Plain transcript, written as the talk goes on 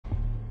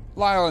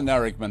Lyle and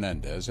Erik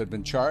Menendez had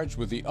been charged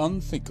with the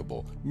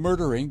unthinkable,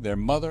 murdering their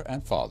mother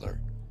and father.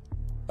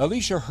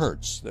 Alicia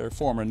Hertz, their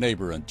former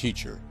neighbor and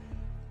teacher,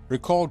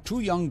 recalled two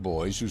young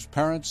boys whose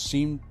parents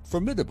seemed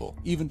formidable,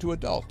 even to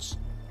adults.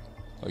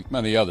 Like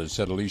many others,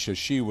 said Alicia,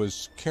 she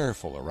was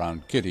careful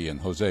around Kitty and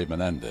Jose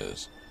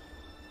Menendez.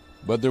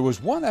 But there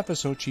was one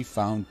episode she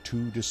found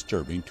too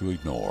disturbing to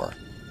ignore.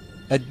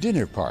 A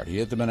dinner party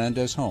at the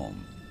Menendez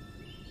home.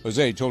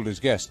 Jose told his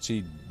guests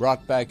he'd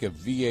brought back a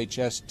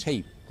VHS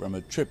tape from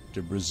a trip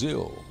to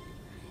Brazil.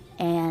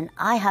 And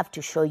I have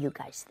to show you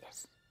guys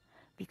this,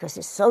 because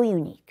it's so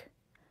unique.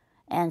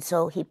 And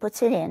so he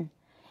puts it in,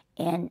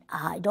 and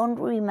I don't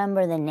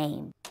remember the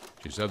name.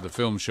 She said the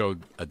film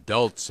showed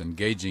adults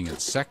engaging in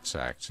sex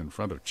acts in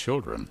front of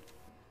children.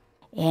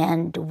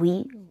 And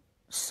we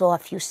saw a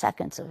few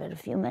seconds of it, a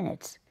few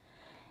minutes,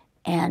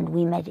 and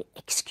we made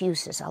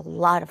excuses. A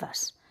lot of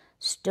us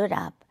stood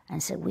up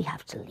and said, we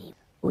have to leave.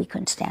 We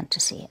couldn't stand to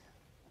see it,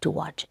 to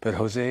watch it. But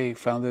Jose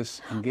found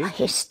this engaging.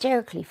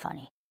 Hysterically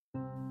funny.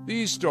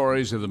 These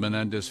stories of the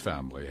Menendez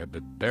family had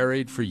been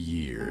buried for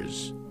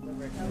years.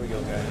 Here we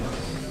go,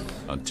 guys.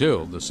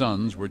 Until the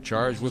sons were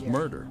charged with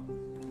murder.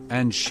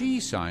 And she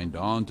signed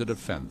on to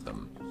defend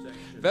them.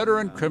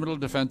 Veteran criminal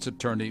defense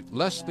attorney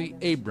Leslie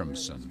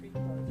Abramson,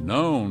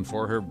 known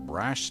for her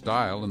brash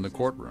style in the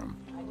courtroom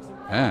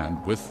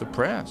and with the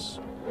press.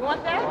 You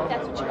want that?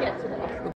 That's what you get today.